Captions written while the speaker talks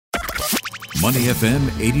Money FM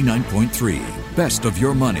 89.3. Best of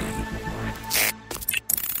your money.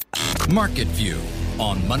 Market View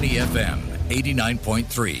on Money FM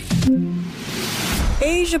 89.3.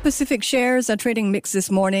 Asia Pacific shares are trading mixed this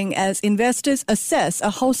morning as investors assess a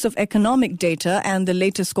host of economic data and the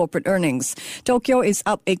latest corporate earnings. Tokyo is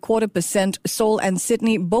up 0.25%, Seoul and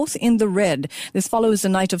Sydney both in the red. This follows a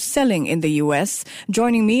night of selling in the US.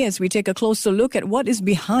 Joining me as we take a closer look at what is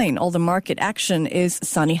behind all the market action is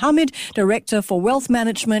Sunny Hamid, Director for Wealth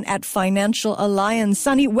Management at Financial Alliance.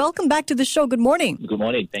 Sunny, welcome back to the show. Good morning. Good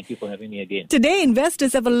morning. Thank you for having me again. Today,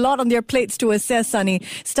 investors have a lot on their plates to assess, Sunny,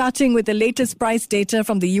 starting with the latest price data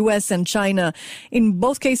from the US and China. In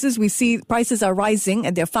both cases, we see prices are rising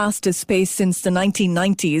at their fastest pace since the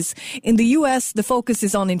 1990s. In the US, the focus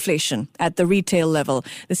is on inflation at the retail level.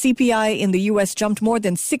 The CPI in the US jumped more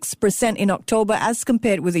than 6% in October as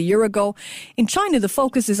compared with a year ago. In China, the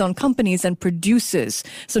focus is on companies and producers.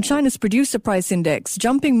 So China's producer price index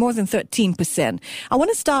jumping more than 13%. I want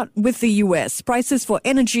to start with the US. Prices for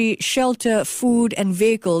energy, shelter, food and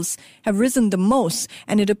vehicles have risen the most,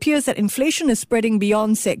 and it appears that inflation is spreading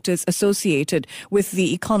beyond sectors associated with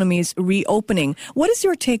the economy's reopening. What is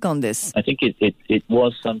your take on this? I think it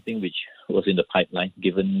was something which was in the pipeline,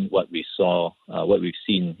 given what we saw, what we've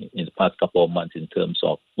seen in the past couple of months in terms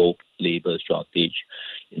of both labor shortage,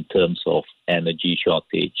 in terms of energy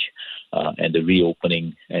shortage, and the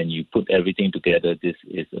reopening. And you put everything together, this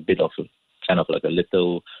is a bit of a kind of like a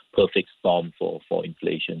little perfect storm for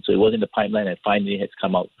inflation. So it was in the pipeline and finally has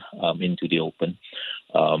come out into the open.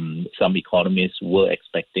 Some economists were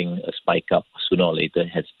expecting a spike up sooner or later.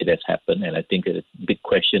 It has happened, and I think a big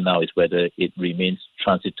question now is whether it remains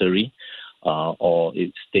transitory or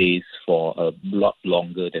it stays for a lot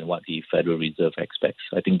longer than what the Federal Reserve expects.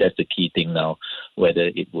 I think that's the key thing now, whether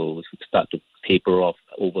it will start to taper off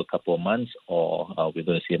over a couple of months or we're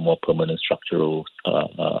going to see a more permanent structural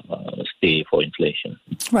stay for inflation.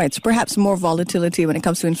 Right, so perhaps more volatility when it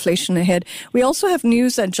comes to inflation ahead. We also have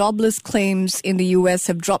news that jobless claims in the U.S.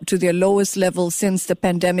 have dropped to their lowest level since the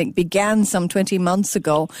pandemic began some 20 months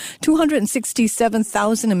ago.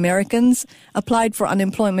 267,000 Americans applied for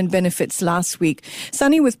unemployment benefits last week.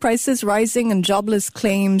 Sunny, with prices rising and jobless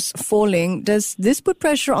claims falling, does this put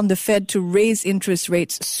pressure on the Fed to raise interest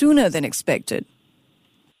rates sooner than expected?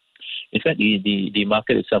 In fact, the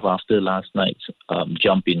market itself, after last night's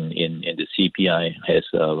jump in the CPI, has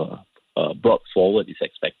brought forward its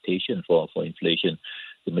expectation for inflation.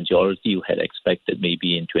 The majority had expected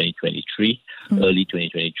maybe in 2023, early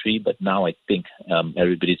 2023, but now I think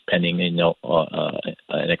everybody's penning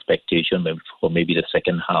an expectation for maybe the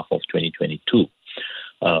second half of 2022.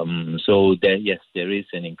 So there is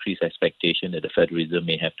an increased expectation that the Federal Reserve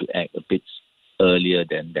may have to act a bit earlier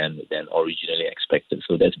than originally expected.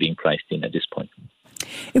 So that's being priced in at this point.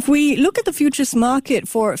 If we look at the futures market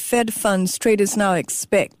for Fed funds, traders now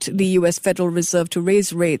expect the U.S. Federal Reserve to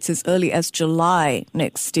raise rates as early as July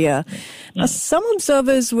next year. Now, some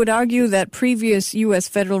observers would argue that previous U.S.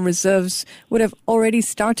 Federal Reserves would have already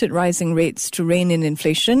started rising rates to rein in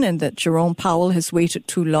inflation and that Jerome Powell has waited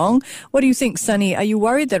too long. What do you think, Sunny? Are you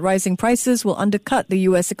worried that rising prices will undercut the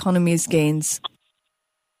U.S. economy's gains?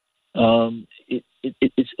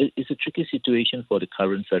 It's a tricky situation for the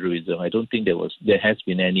current Federal Reserve. I don't think there has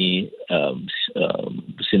been any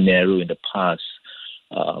scenario in the past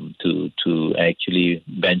to actually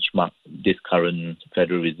benchmark this current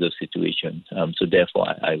Federal Reserve situation. So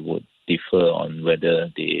therefore, I would differ on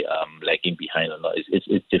whether they are lagging behind or not.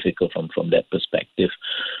 It's difficult from that perspective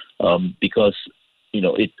because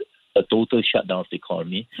a total shutdown of the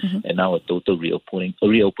economy and now a total reopening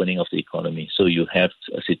of the economy. So you have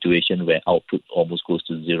a situation where output almost goes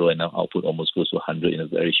to zero and now output almost goes to 100 in a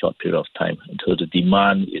very short period of time. And so the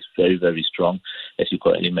demand is very, very strong. As you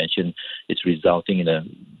correctly mentioned, it's resulting in a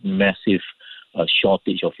massive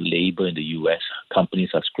shortage of labor in the U.S.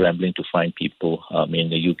 Companies are scrambling to find people. In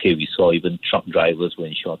the U.K., we saw even truck drivers were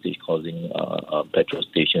in shortage, causing petrol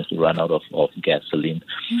stations to run out of gasoline.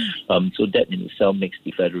 So that in itself makes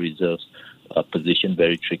the Federal Reserve's position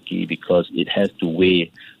very tricky because it has to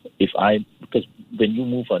weigh. Because when you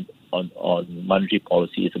move on monetary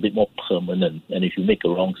policy, it's a bit more permanent. And if you make a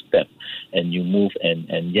wrong step and you move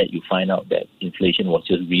and yet you find out that inflation was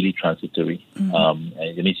just really transitory, and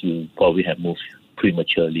it means you probably have moved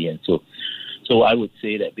prematurely. And so I would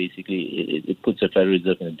say that basically it puts the Federal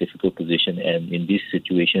Reserve in a difficult position. And in these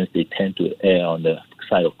situations, they tend to err on the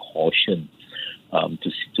side of caution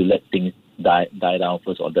to let things die down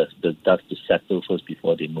first, or the dust to settle first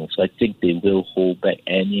before they move. So I think they will hold back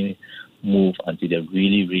any move until they're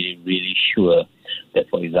really, really, really sure that,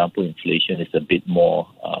 for example, inflation is a bit more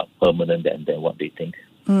permanent than what they think.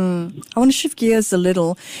 I want to shift gears a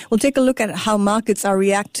little. We'll take a look at how markets are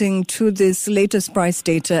reacting to this latest price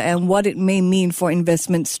data and what it may mean for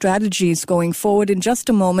investment strategies going forward in just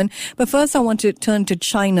a moment. But first, I want to turn to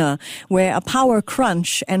China, where a power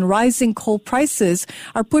crunch and rising coal prices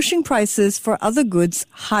are pushing prices for other goods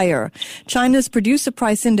higher. China's producer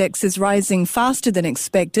price index is rising faster than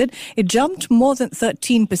expected. It jumped more than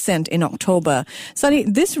 13% in October. Sunny,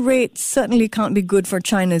 this rate certainly can't be good for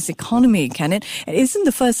China's economy, can it?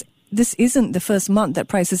 This isn't the first month that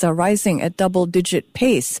prices are rising at double-digit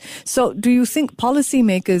pace. So do you think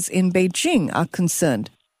policymakers in Beijing are concerned?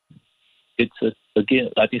 It's, again,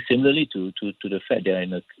 I think similarly to the fact they're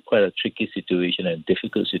in quite a tricky situation and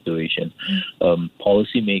difficult situation.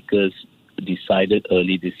 Policymakers decided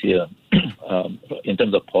early this year, in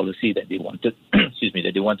terms of policy, that they wanted,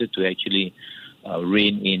 to actually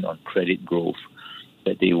rein in on credit growth,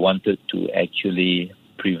 that they wanted to actually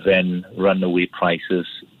prevent runaway prices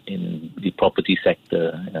in the property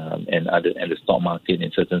sector and the stock market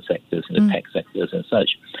in certain sectors, in the tech sectors and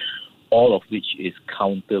such, all of which is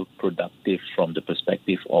counterproductive from the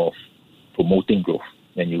perspective of promoting growth.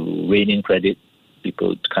 When you rein in credit,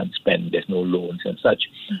 people can't spend, there's no loans and such.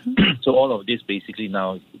 So all of this basically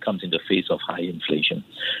now comes in the face of high inflation,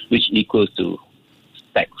 which equals to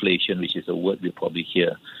stagflation, which is a word we probably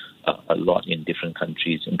hear a lot in different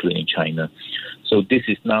countries, including China. So this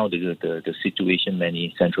is now the situation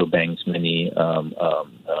many central banks, many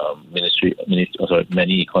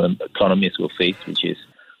many economists will face, which is,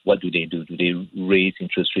 what do they do? Do they raise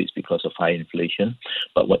interest rates because of high inflation?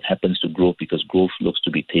 But what happens to growth, because growth looks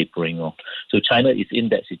to be tapering off? So China is in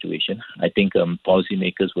that situation. I think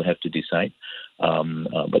policymakers will have to decide.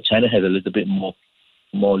 But China has a little bit more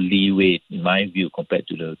leeway, in my view, compared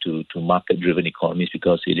to market-driven economies,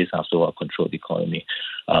 because it is, after all, a controlled economy.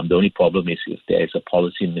 The only problem is if there is a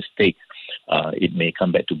policy mistake, it may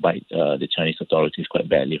come back to bite the Chinese authorities quite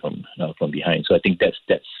badly from behind. So I think that's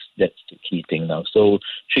the key thing now. So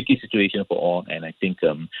tricky situation for all, and I think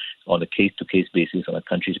on a case-to-case basis, on a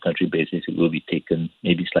country-to-country basis, it will be taken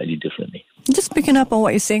maybe slightly differently. Just picking up on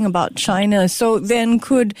what you're saying about China, so then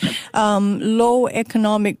could low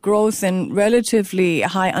economic growth and relatively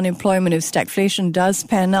high unemployment, if stagflation does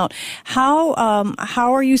pan out, how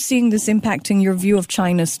are you seeing this impacting your view of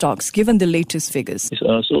China's stocks, given the latest figures?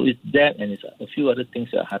 So it's that, and it's a few other things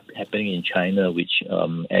that are happening in China, which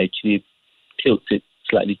actually tilts it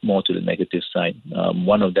slightly more to the negative side.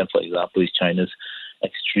 One of them, for example, is China's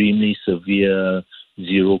extremely severe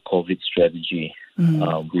zero-COVID strategy.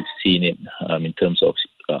 We've seen it in terms of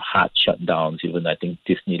hard shutdowns. Even I think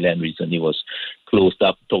Disneyland recently was closed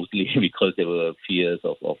up totally because there were fears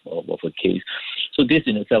of a case. So this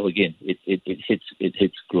in itself, again, it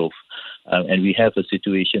hits growth, and we have a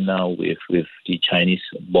situation now with the Chinese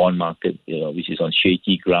bond market, which is on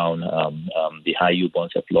shaky ground. The high yield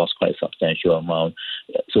bonds have lost quite a substantial amount.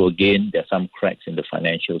 So again, there are some cracks in the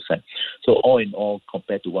financial side. So all in all,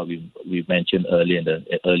 compared to what we mentioned earlier in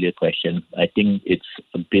the earlier question, I think it's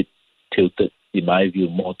a bit tilted, in my view,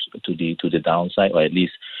 more to the downside, or at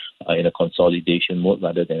least in a consolidation mode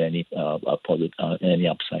rather than any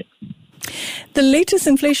upside. The latest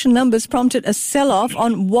inflation numbers prompted a sell-off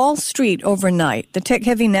on Wall Street overnight. The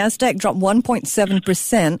tech-heavy Nasdaq dropped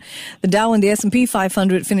 1.7%. The Dow and the S&P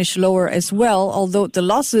 500 finished lower as well, although the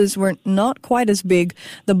losses were not quite as big.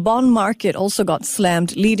 The bond market also got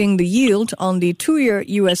slammed, leading the yield on the 2-year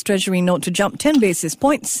U.S. Treasury note to jump 10 basis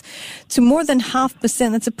points to more than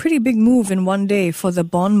 0.5%. That's a pretty big move in one day for the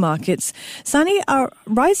bond markets. Sani, are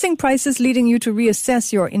rising prices leading you to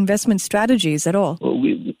reassess your investment strategies at all? Well,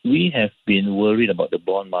 we have been worried about the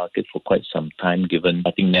bond market for quite some time, given,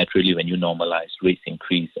 I think, naturally when you normalize rates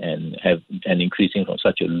increase and increasing from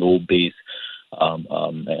such a low base,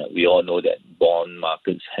 we all know that bond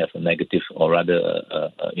markets have a negative, or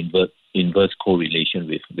rather inverse correlation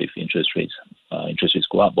with interest rates. Interest rates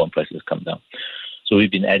go up, bond prices come down. So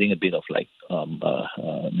we've been adding a bit of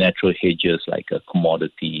natural hedges, like a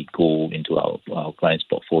commodity gold, into our clients'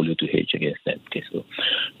 portfolio to hedge against that case.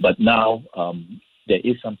 But now there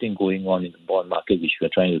is something going on in the bond market which we're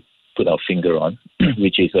trying to put our finger on,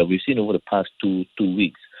 which is we've seen over the past two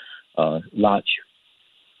weeks large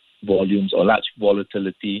volumes or large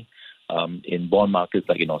volatility in bond markets,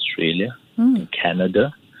 like in Australia, in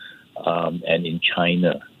Canada, and in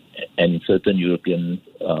China, and in certain European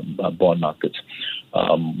bond markets.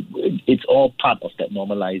 It's all part of that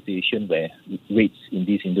normalization where rates in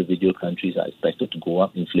these individual countries are expected to go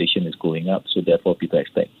up. Inflation is going up, so therefore people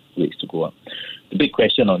expect rates to go up. The big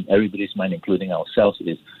question on everybody's mind, including ourselves,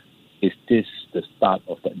 is this the start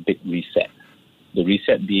of that big reset? The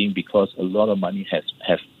reset being because a lot of money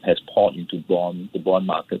has poured into the bond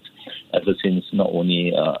markets ever since not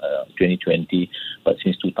only 2020 but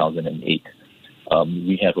since 2008.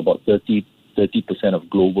 We have about 30% of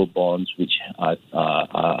global bonds which are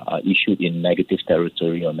issued in negative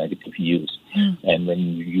territory or negative yields. And when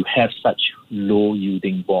you have such low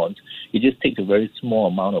yielding bonds, it just takes a very small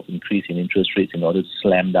amount of increase in interest rates in order to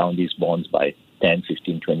slam down these bonds by 10,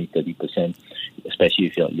 15, 20, 30%, especially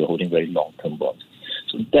if you're holding very long-term bonds.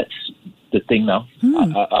 So that's the thing now.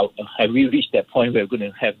 Have we reached that point where we're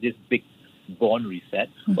going to have this big bond reset,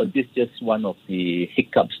 or is this just one of the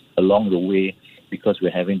hiccups along the way because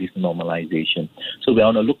we're having this normalization? So we're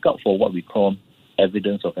on the lookout for what we call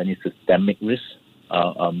evidence of any systemic risk.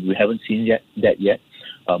 We haven't seen that yet.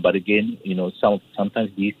 But again, sometimes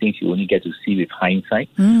these things you only get to see with hindsight.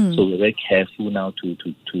 So we're very careful now to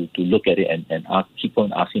look at it and keep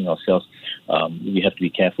on asking ourselves. We have to be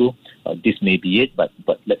careful. This may be it, but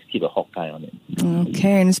let's keep a hawk eye on it.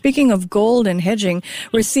 Okay. And speaking of gold and hedging,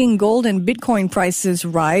 we're seeing gold and Bitcoin prices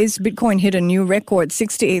rise. Bitcoin hit a new record,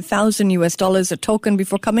 $68,000 a token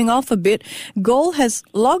before coming off a bit. Gold has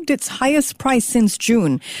logged its highest price since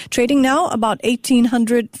June, trading now about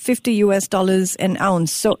 $1,850 an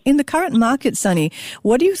ounce. So in the current market, Sunny,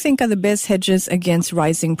 what do you think are the best hedges against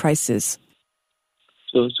rising prices?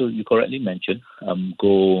 So you correctly mentioned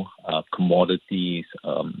gold, commodities,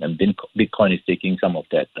 and Bitcoin is taking some of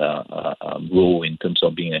that role in terms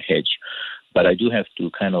of being a hedge. But I do have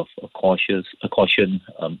to kind of caution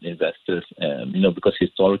investors, because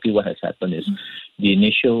historically what has happened is the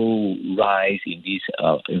initial rise in these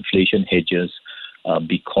inflation hedges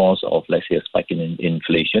because of, let's say, a spike in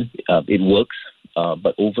inflation. It works,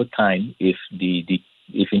 but over time, if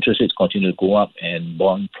interest rates continue to go up and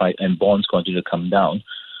bonds continue to come down,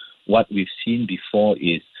 what we've seen before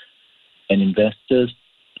is an investor's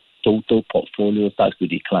total portfolio starts to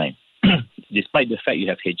decline, despite the fact you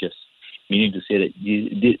have hedges. Meaning to say that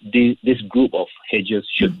this group of hedges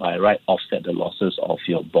should by right offset the losses of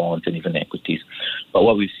your bonds and even equities. But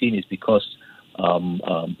what we've seen is because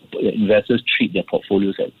investors treat their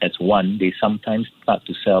portfolios as one, they sometimes start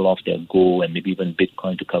to sell off their gold and maybe even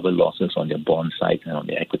Bitcoin to cover losses on their bond side and on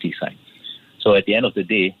their equity side. So at the end of the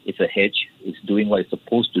day, it's a hedge. It's doing what it's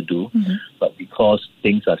supposed to do. But because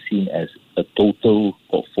things are seen as a total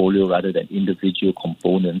portfolio rather than individual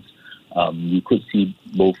components, you could see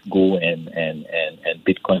both gold and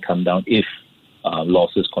Bitcoin come down if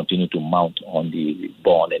losses continue to mount on the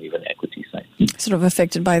bond and even equity side. Sort of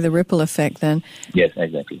affected by the ripple effect then. Yes,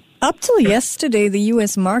 exactly. Up till yesterday, the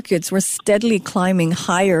U.S. markets were steadily climbing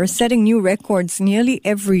higher, setting new records nearly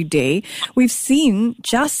every day. We've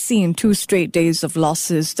just seen 2 straight days of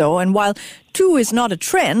losses, though. And while 2 is not a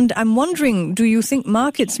trend, I'm wondering, do you think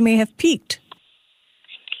markets may have peaked?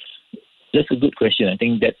 That's a good question. I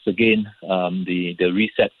think that's, again, the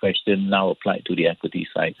reset question now applied to the equity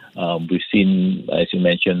side. We've seen, as you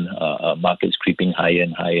mentioned, markets creeping higher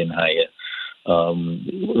and higher and higher.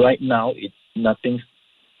 Right now, nothing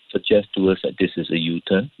suggests to us that this is a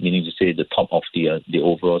U-turn, meaning to say the top of the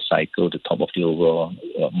overall cycle, the top of the overall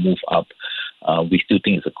move up. We still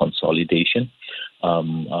think it's a consolidation.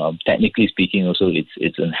 Technically speaking, also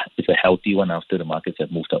it's a healthy one after the markets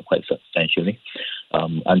have moved up quite substantially.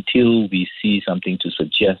 Until we see something to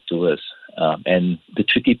suggest to us, and the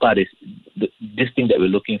tricky part is this thing that we're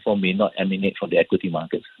looking for may not emanate from the equity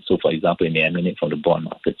markets. So, for example, it may emanate from the bond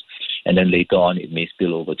markets, and then later on it may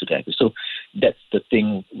spill over to the equity. So that's the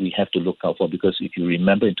thing we have to look out for, because if you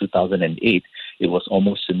remember in 2008, it was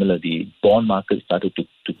almost similar. The bond market started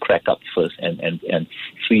to crack up first and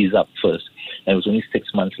freeze up first. And it was only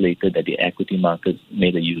 6 months later that the equity market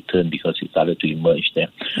made a U-turn because it started to emerge there.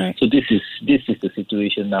 Right. So this is the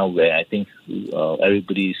situation now where I think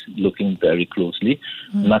everybody's looking very closely.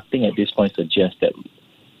 Nothing at this point suggests that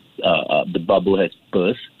the bubble has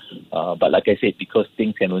burst. But like I said, because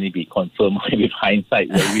things can only be confirmed with hindsight,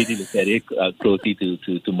 we really look at it closely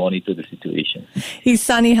to monitor the situation. He's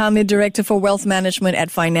Sunny Hamid, Director for Wealth Management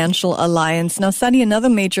at Financial Alliance. Now, Sunny, another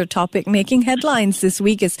major topic making headlines this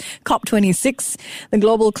week is COP26, the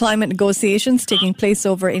global climate negotiations taking place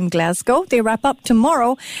over in Glasgow. They wrap up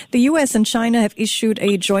tomorrow. The U.S. and China have issued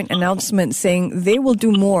a joint announcement saying they will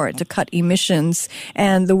do more to cut emissions.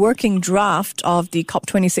 And the working draft of the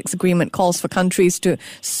COP26 agreement calls for countries to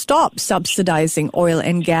stop subsidizing oil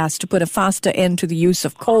and gas to put a faster end to the use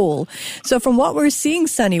of coal. So from what we're seeing,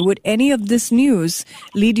 Sunny, would any of this news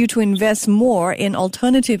lead you to invest more in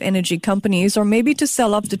alternative energy companies or maybe to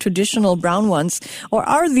sell off the traditional brown ones? Or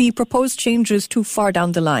are the proposed changes too far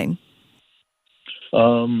down the line?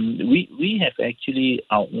 We have actually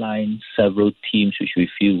outlined several themes which we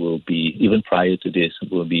feel will be, even prior to this,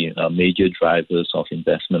 will be major drivers of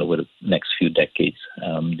investment over the next few decades.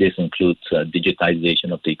 This includes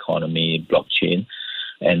digitization of the economy, blockchain,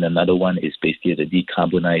 and another one is basically the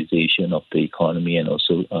decarbonization of the economy and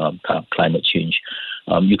also climate change.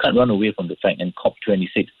 You can't run away from the fact, and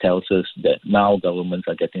COP26 tells us that now governments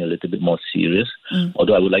are getting a little bit more serious.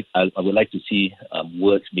 Although I would like to see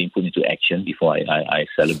words being put into action before I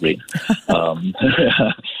celebrate. But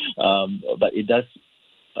it does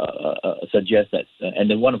suggest that, and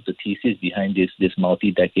then one of the theses behind this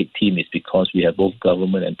multi-decade theme is because we have both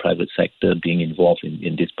government and private sector being involved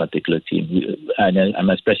in this particular theme. And I'm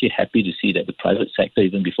especially happy to see that the private sector,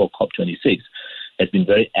 even before COP26, has been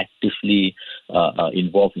very actively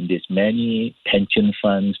involved in this. Many pension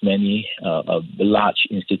funds, many large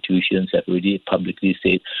institutions have already publicly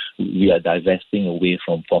said we are divesting away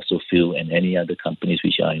from fossil fuel and any other companies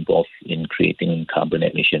which are involved in creating carbon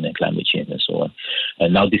emission and climate change and so on.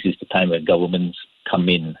 And now this is the time where governments come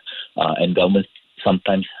in, and governments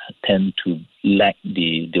sometimes tend to lack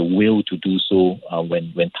the will to do so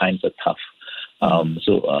when times are tough. I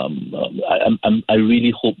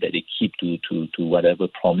really hope that they keep to whatever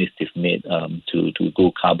promise they've made to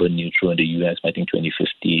go carbon neutral in the US by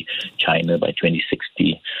 2050, China by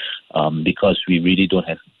 2060, because we really don't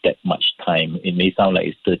have that much time. It may sound like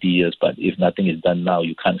it's 30 years, but if nothing is done now,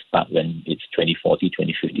 you can't start when it's 2040,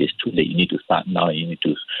 2050. It's too late. You need to start now. You need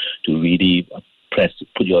to really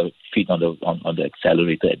put your feet on the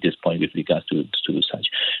accelerator at this point with regards to such.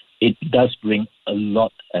 It does bring a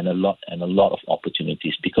lot of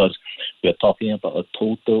opportunities, because we are talking about a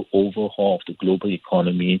total overhaul of the global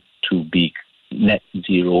economy to be net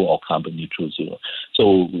zero or carbon neutral zero.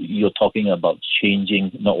 So you're talking about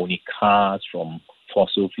changing not only cars from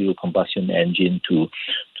fossil fuel combustion engine to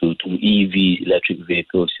EV, electric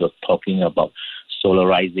vehicles. You're talking about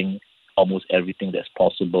solarizing almost everything that's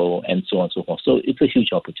possible, and so on and so forth. So it's a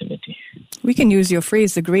huge opportunity. We can use your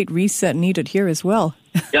phrase, the great reset needed here as well.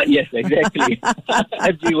 Yeah, yes, exactly.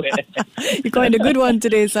 Everywhere. You coined a good one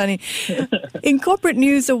today, Sunny. In corporate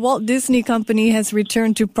news, the Walt Disney Company has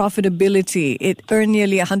returned to profitability. It earned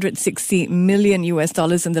nearly $160 million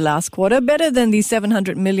in the last quarter, better than the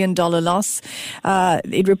 $700 million loss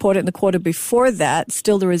it reported in the quarter before that.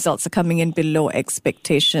 Still, the results are coming in below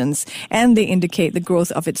expectations, and they indicate the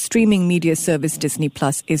growth of its streaming media service, Disney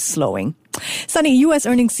Plus, is slowing. Sunny, U.S.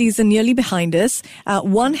 earnings season nearly behind us.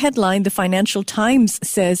 One headline the Financial Times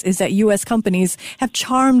says is that U.S. companies have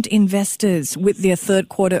charmed investors with their third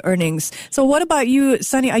quarter earnings. So what about you,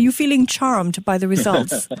 Sunny? Are you feeling charmed by the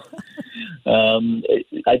results?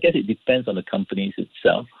 I guess it depends on the companies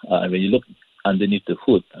itself. When you look underneath the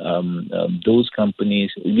hood, those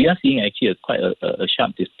companies, we are seeing actually quite a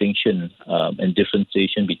sharp distinction and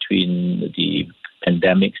differentiation between the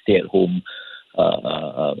pandemic stay-at-home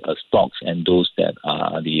stocks and those that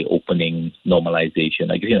are the opening normalization.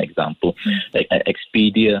 I'll give you an example. Like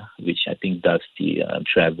Expedia, which I think does the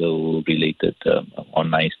travel-related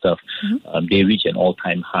online stuff, they reached an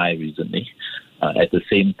all-time high recently. At the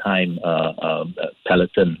same time,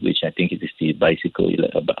 Peloton, which I think is the bicycle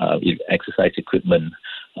exercise equipment,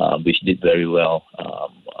 which did very well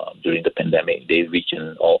during the pandemic, they reached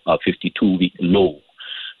a 52-week low.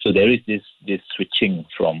 So there is this switching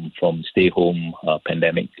from stay-home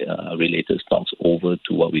pandemic-related stocks over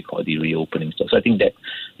to what we call the reopening stocks. So I think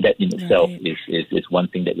that in itself is one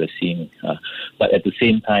thing that we're seeing. But at the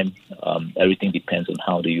same time, everything depends on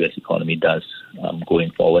how the U.S. economy does going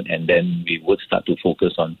forward. And then we would start to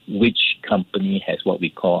focus on which company has what we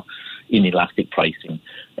call inelastic pricing.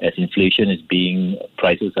 As inflation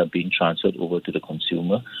prices are being transferred over to the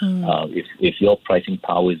consumer. If your pricing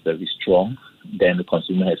power is very strong, then the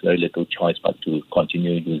consumer has very little choice but to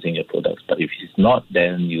continue using your products. But if it's not,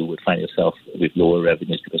 then you would find yourself with lower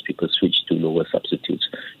revenues because people switch to lower substitutes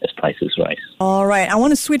as prices rise. All right. I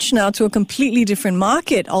want to switch now to a completely different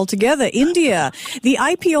market altogether, India. The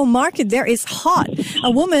IPO market there is hot.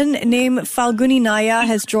 A woman named Falguni Naya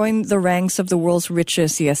has joined the ranks of the world's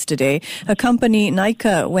richest yesterday. Her company,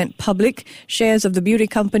 Nykaa, went public. Shares of the beauty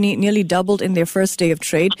company nearly doubled in their first day of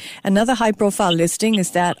trade. Another high-profile listing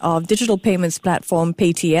is that of digital payments platform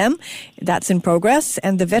Paytm. That's in progress.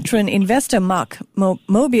 And the veteran investor Mark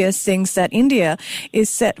Mobius thinks that India is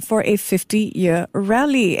set for a 50-year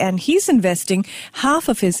rally, and he's investing half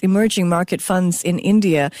of his emerging market funds in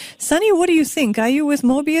India. Sunny, what do you think? Are you with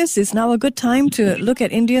Mobius? Is now a good time to look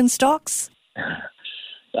at Indian stocks?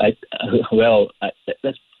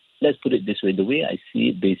 Let's put it this way. The way I see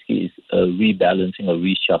it basically is a rebalancing or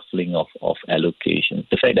reshuffling of allocation.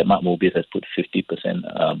 The fact that Mark Mobius has put 50%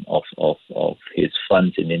 of his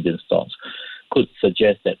funds in Indian stocks, could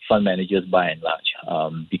suggest that fund managers, by and large,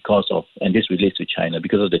 because of, and this relates to China,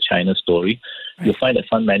 because of the China story, you'll find that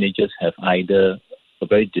fund managers have either a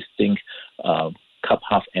very distinct cup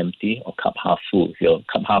half empty or cup half full. If you're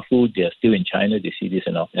cup half full, they're still in China, they see this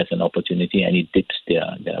as an opportunity, any dips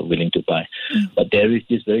they're willing to buy. But there is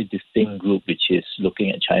this very distinct group which is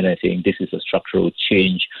looking at China and saying, this is a structural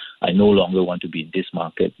change. I no longer want to be in this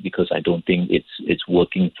market because I don't think it's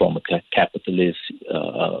working from a capitalist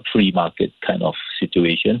free market kind of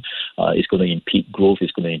situation. It's going to impede growth,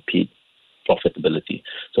 it's going to impede profitability.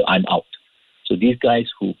 So I'm out. So these guys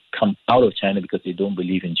who come out of China because they don't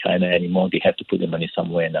believe in China anymore, they have to put their money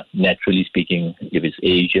somewhere. And naturally speaking, if it's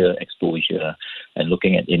Asia exposure and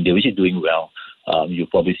looking at India, which is doing well, you'll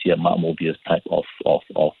probably see a Mark Mobius type of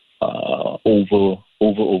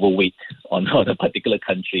overweight on a particular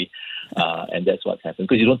country. And that's what's happened.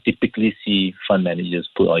 Because you don't typically see fund managers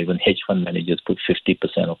put, or even hedge fund managers put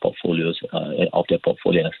 50% of portfolios of their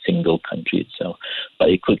portfolio in a single country itself. But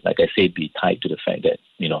it could, like I say, be tied to the fact that,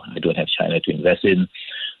 I don't have China to invest in.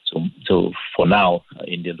 So for now,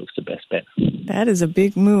 India looks the best bet. That is a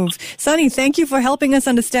big move. Sunny, thank you for helping us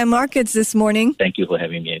understand markets this morning. Thank you for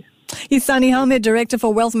having me. He's Sunny Hamid, Director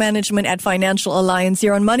for Wealth Management at Financial Alliance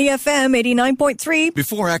here on Money FM 89.3.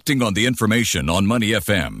 Before acting on the information on Money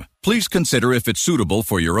FM, please consider if it's suitable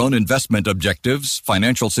for your own investment objectives,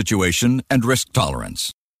 financial situation, and risk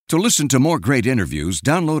tolerance. To listen to more great interviews,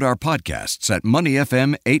 download our podcasts at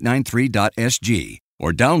moneyfm893.sg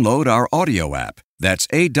or download our audio app. That's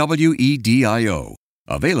AWEDIO.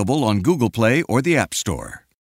 Available on Google Play or the App Store.